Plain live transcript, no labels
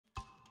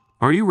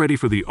Are you ready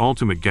for the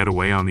ultimate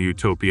getaway on the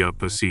Utopia of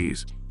the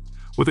seas?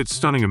 With its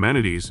stunning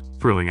amenities,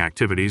 thrilling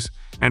activities,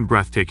 and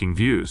breathtaking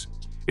views,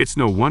 it's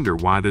no wonder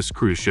why this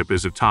cruise ship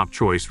is a top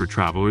choice for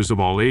travelers of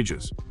all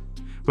ages.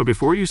 But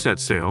before you set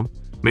sail,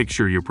 make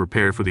sure you're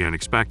prepared for the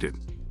unexpected.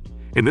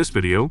 In this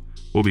video,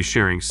 we'll be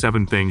sharing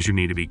 7 things you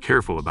need to be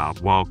careful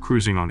about while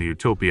cruising on the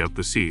Utopia of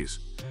the seas,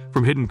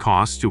 from hidden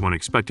costs to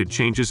unexpected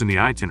changes in the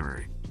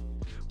itinerary.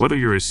 Whether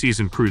you're a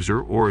seasoned cruiser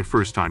or a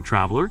first-time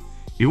traveler,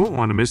 you won't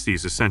want to miss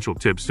these essential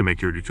tips to make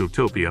your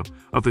Utopia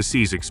of the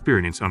seas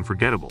experience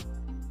unforgettable.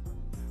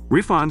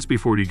 Refunds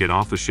before you get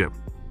off the ship.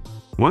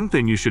 One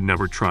thing you should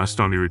never trust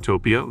on your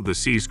Utopia of the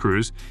seas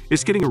cruise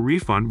is getting a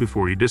refund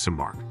before you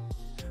disembark.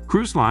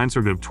 Cruise lines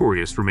are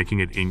notorious for making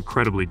it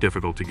incredibly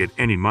difficult to get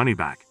any money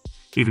back,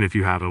 even if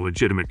you have a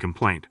legitimate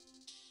complaint.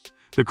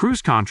 The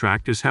cruise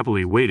contract is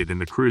heavily weighted in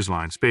the cruise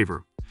line's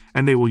favor,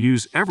 and they will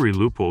use every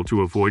loophole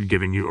to avoid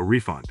giving you a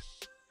refund.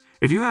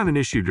 If you have an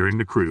issue during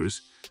the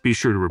cruise, be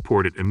sure to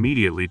report it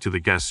immediately to the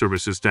guest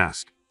services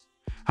desk.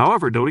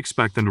 However, don't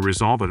expect them to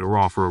resolve it or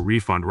offer a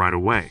refund right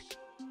away.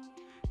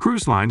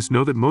 Cruise lines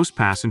know that most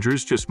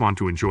passengers just want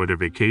to enjoy their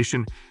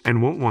vacation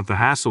and won't want the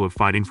hassle of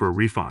fighting for a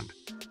refund.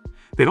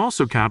 They'd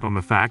also count on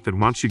the fact that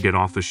once you get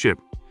off the ship,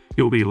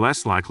 you'll be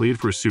less likely to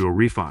pursue a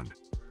refund.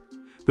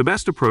 The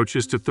best approach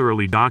is to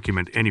thoroughly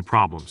document any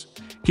problems,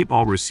 keep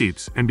all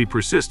receipts, and be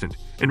persistent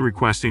in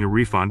requesting a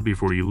refund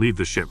before you leave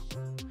the ship.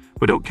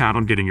 But don't count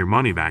on getting your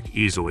money back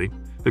easily.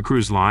 The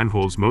cruise line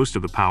holds most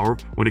of the power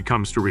when it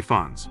comes to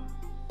refunds.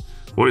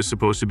 What is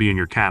supposed to be in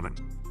your cabin?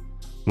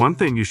 One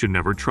thing you should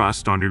never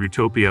trust on your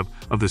Utopia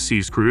of the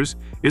seas cruise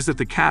is that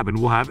the cabin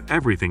will have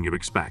everything you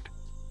expect.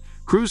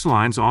 Cruise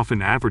lines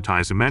often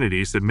advertise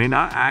amenities that may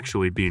not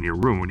actually be in your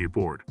room when you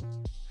board.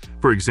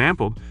 For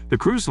example, the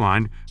cruise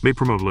line may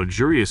promote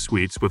luxurious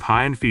suites with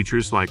high-end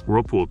features like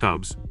whirlpool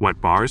tubs,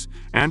 wet bars,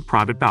 and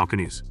private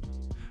balconies.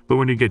 But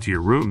when you get to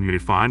your room, you may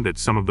find that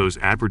some of those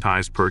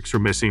advertised perks are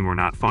missing or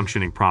not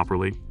functioning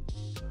properly.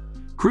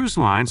 Cruise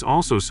lines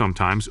also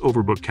sometimes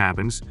overbook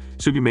cabins,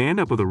 so you may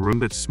end up with a room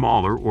that's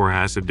smaller or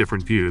has a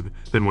different view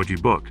than what you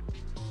booked.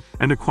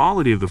 And the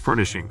quality of the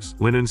furnishings,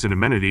 linens, and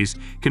amenities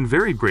can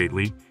vary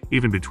greatly,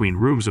 even between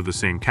rooms of the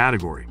same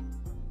category.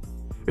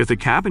 If the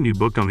cabin you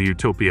booked on the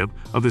Utopia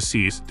of the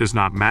seas does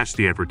not match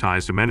the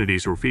advertised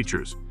amenities or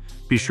features,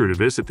 be sure to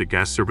visit the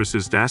guest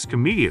services desk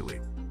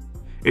immediately.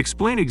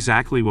 Explain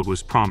exactly what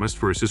was promised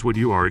versus what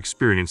you are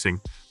experiencing,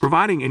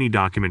 providing any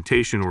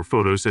documentation or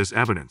photos as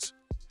evidence.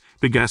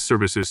 The guest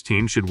services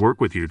team should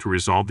work with you to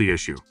resolve the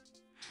issue.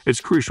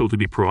 It's crucial to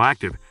be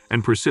proactive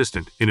and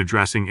persistent in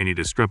addressing any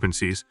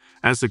discrepancies,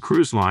 as the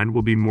cruise line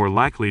will be more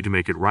likely to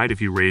make it right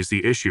if you raise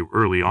the issue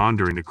early on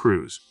during the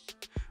cruise.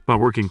 By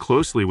working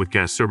closely with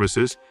guest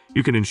services,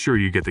 you can ensure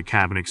you get the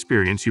cabin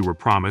experience you were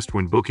promised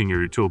when booking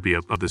your Utopia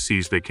of the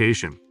seas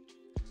vacation.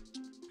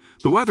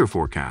 The weather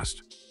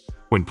forecast.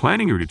 When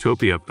planning your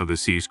Utopia of the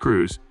seas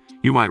cruise,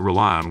 you might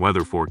rely on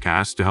weather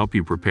forecasts to help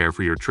you prepare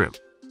for your trip.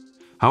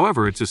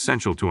 However, it's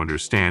essential to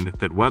understand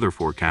that weather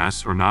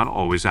forecasts are not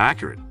always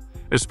accurate,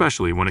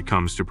 especially when it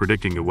comes to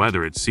predicting the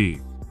weather at sea.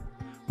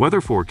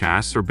 Weather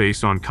forecasts are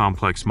based on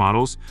complex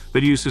models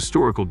that use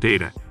historical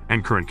data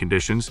and current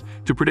conditions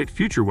to predict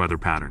future weather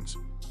patterns.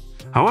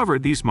 However,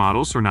 these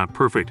models are not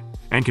perfect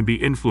and can be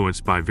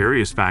influenced by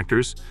various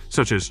factors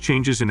such as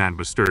changes in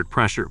atmospheric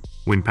pressure,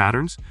 wind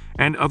patterns,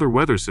 and other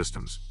weather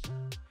systems.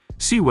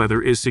 Sea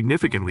weather is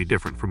significantly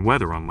different from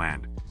weather on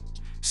land.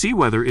 Sea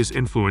weather is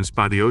influenced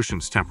by the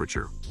ocean's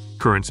temperature,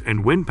 currents,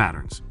 and wind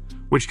patterns,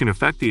 which can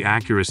affect the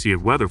accuracy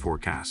of weather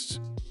forecasts.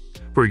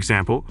 For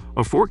example,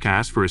 a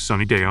forecast for a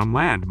sunny day on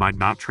land might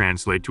not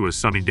translate to a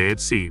sunny day at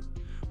sea,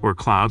 where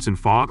clouds and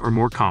fog are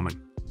more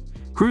common.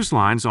 Cruise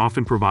lines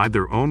often provide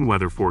their own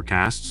weather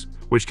forecasts,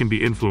 which can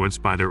be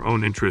influenced by their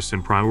own interests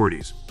and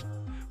priorities.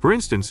 For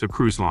instance, a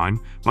cruise line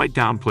might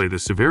downplay the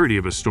severity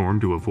of a storm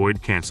to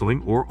avoid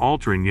canceling or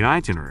altering the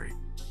itinerary.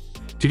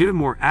 To get a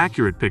more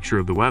accurate picture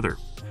of the weather,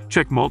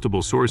 check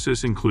multiple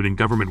sources including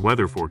government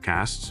weather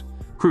forecasts,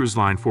 cruise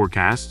line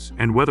forecasts,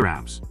 and weather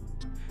apps.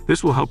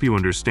 This will help you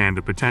understand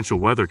the potential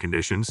weather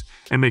conditions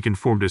and make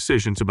informed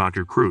decisions about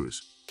your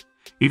cruise.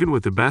 Even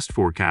with the best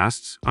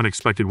forecasts,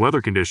 unexpected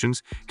weather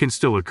conditions can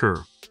still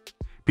occur.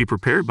 Be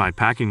prepared by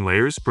packing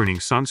layers, bringing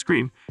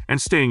sunscreen,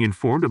 and staying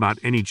informed about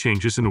any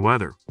changes in the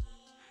weather.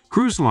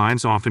 Cruise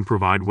lines often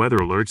provide weather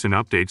alerts and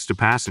updates to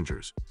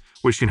passengers,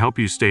 which can help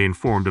you stay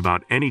informed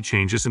about any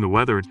changes in the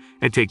weather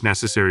and take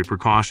necessary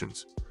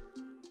precautions.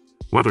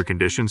 Weather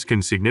conditions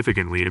can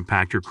significantly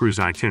impact your cruise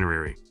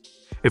itinerary.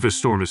 If a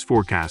storm is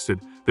forecasted,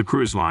 the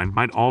cruise line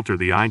might alter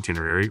the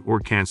itinerary or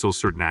cancel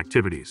certain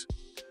activities.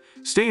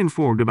 Stay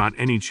informed about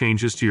any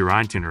changes to your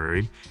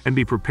itinerary and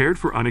be prepared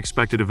for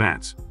unexpected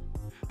events.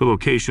 The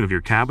location of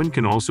your cabin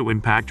can also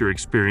impact your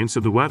experience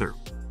of the weather.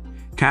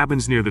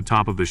 Cabins near the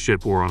top of the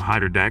ship or on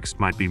higher decks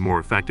might be more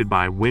affected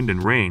by wind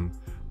and rain,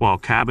 while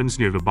cabins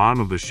near the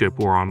bottom of the ship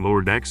or on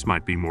lower decks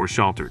might be more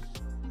sheltered.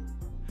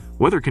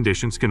 Weather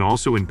conditions can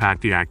also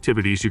impact the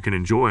activities you can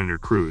enjoy on your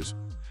cruise.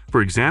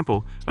 For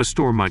example, a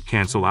storm might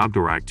cancel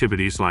outdoor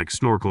activities like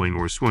snorkeling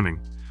or swimming,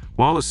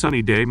 while a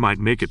sunny day might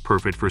make it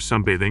perfect for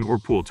sunbathing or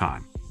pool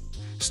time.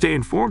 Stay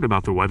informed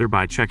about the weather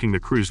by checking the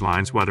cruise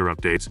line's weather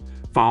updates,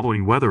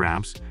 following weather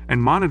apps,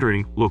 and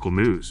monitoring local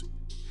news.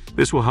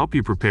 This will help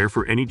you prepare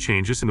for any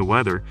changes in the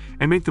weather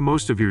and make the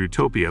most of your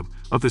Utopia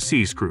of the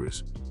Seas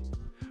cruise.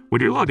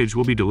 When your luggage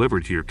will be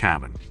delivered to your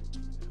cabin.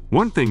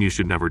 One thing you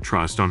should never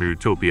trust on a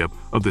Utopia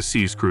of the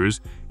Seas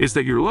cruise is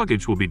that your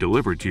luggage will be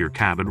delivered to your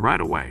cabin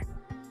right away.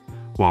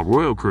 While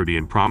Royal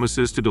Caribbean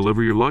promises to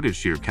deliver your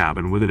luggage to your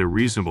cabin within a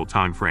reasonable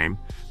time frame,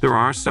 there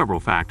are several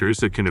factors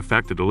that can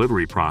affect the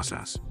delivery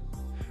process.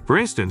 For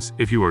instance,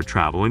 if you are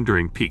traveling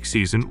during peak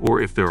season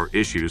or if there are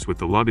issues with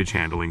the luggage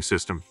handling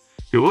system,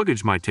 your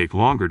luggage might take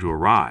longer to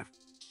arrive.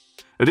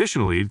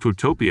 Additionally,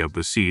 Utopia of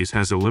the Seas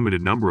has a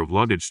limited number of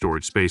luggage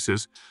storage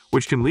spaces,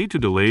 which can lead to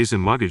delays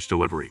in luggage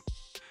delivery.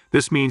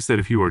 This means that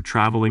if you are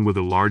traveling with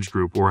a large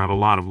group or have a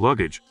lot of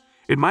luggage,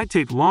 it might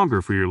take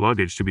longer for your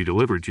luggage to be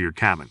delivered to your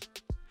cabin.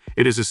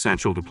 It is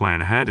essential to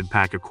plan ahead and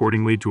pack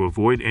accordingly to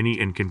avoid any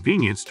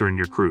inconvenience during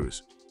your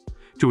cruise.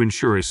 To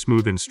ensure a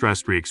smooth and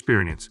stress-free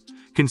experience,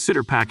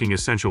 consider packing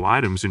essential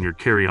items in your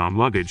carry-on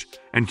luggage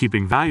and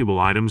keeping valuable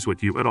items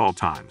with you at all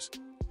times.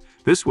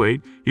 This way,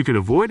 you can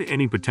avoid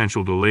any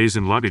potential delays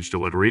in luggage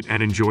delivery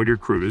and enjoy your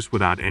cruise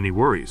without any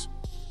worries.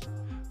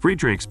 Free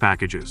drinks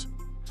packages.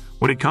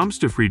 When it comes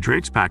to free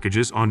drinks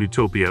packages on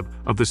Utopia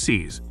of the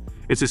Seas,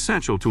 it's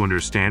essential to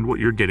understand what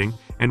you're getting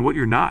and what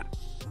you're not.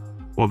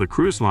 While the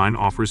cruise line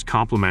offers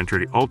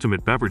complimentary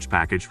ultimate beverage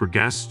package for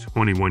guests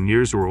 21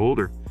 years or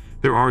older,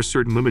 there are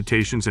certain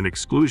limitations and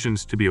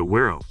exclusions to be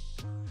aware of.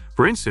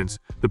 For instance,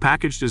 the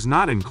package does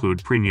not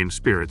include premium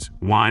spirits,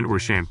 wine or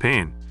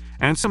champagne,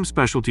 and some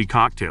specialty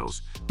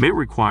cocktails may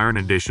require an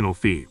additional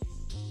fee.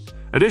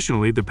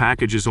 Additionally, the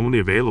package is only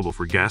available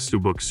for guests who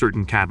book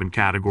certain cabin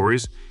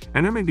categories,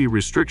 and there may be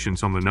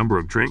restrictions on the number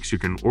of drinks you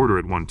can order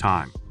at one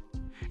time.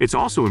 It's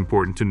also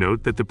important to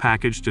note that the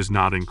package does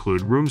not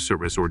include room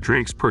service or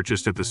drinks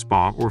purchased at the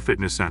spa or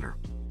fitness center.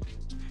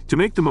 To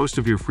make the most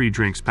of your free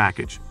drinks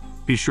package,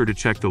 be sure to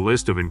check the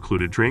list of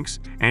included drinks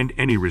and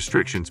any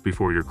restrictions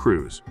before your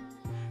cruise.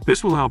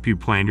 This will help you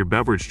plan your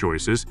beverage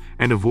choices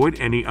and avoid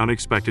any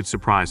unexpected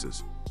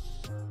surprises.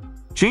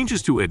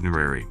 Changes to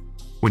itinerary.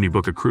 When you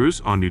book a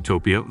cruise on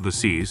Utopia of the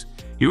Seas,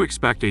 you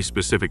expect a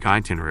specific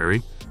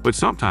itinerary, but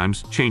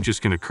sometimes changes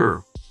can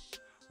occur.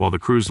 While the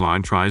cruise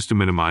line tries to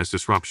minimize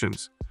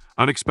disruptions,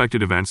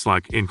 unexpected events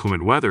like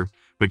inclement weather,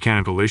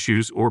 mechanical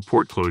issues, or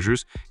port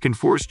closures can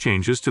force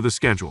changes to the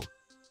schedule.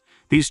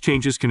 These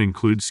changes can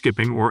include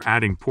skipping or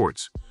adding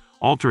ports,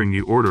 altering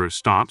the order of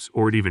stops,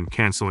 or even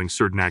canceling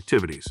certain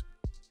activities.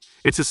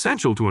 It's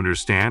essential to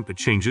understand that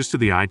changes to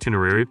the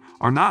itinerary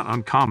are not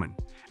uncommon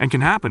and can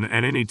happen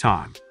at any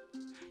time.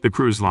 The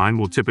cruise line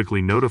will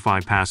typically notify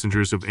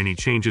passengers of any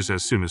changes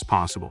as soon as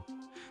possible,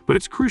 but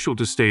it's crucial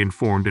to stay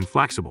informed and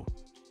flexible.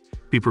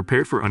 Be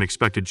prepared for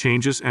unexpected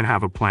changes and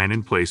have a plan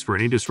in place for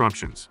any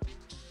disruptions.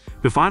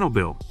 The final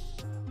bill.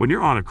 When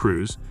you're on a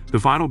cruise, the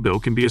final bill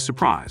can be a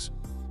surprise.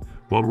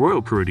 While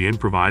Royal Caribbean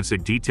provides a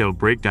detailed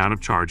breakdown of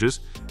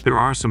charges, there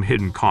are some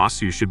hidden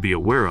costs you should be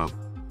aware of.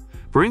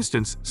 For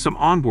instance, some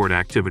onboard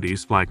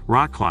activities like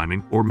rock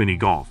climbing or mini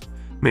golf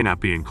may not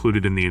be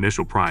included in the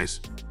initial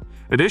price.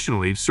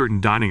 Additionally, certain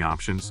dining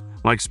options,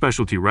 like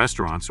specialty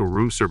restaurants or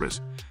room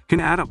service, can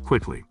add up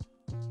quickly.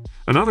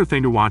 Another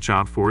thing to watch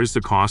out for is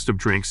the cost of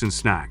drinks and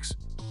snacks.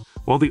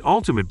 While the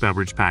ultimate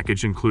beverage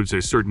package includes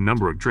a certain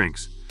number of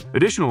drinks,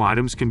 additional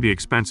items can be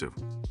expensive.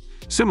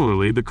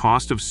 Similarly, the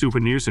cost of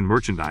souvenirs and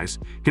merchandise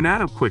can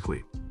add up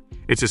quickly.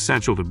 It's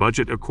essential to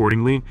budget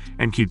accordingly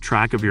and keep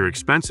track of your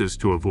expenses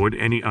to avoid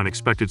any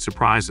unexpected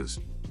surprises.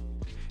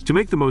 To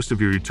make the most of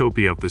your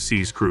Utopia of the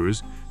Seas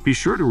cruise, be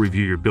sure to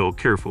review your bill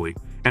carefully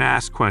and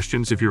ask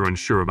questions if you're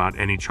unsure about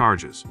any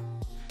charges.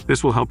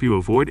 This will help you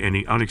avoid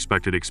any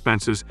unexpected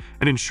expenses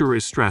and ensure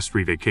a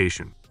stress-free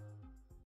vacation.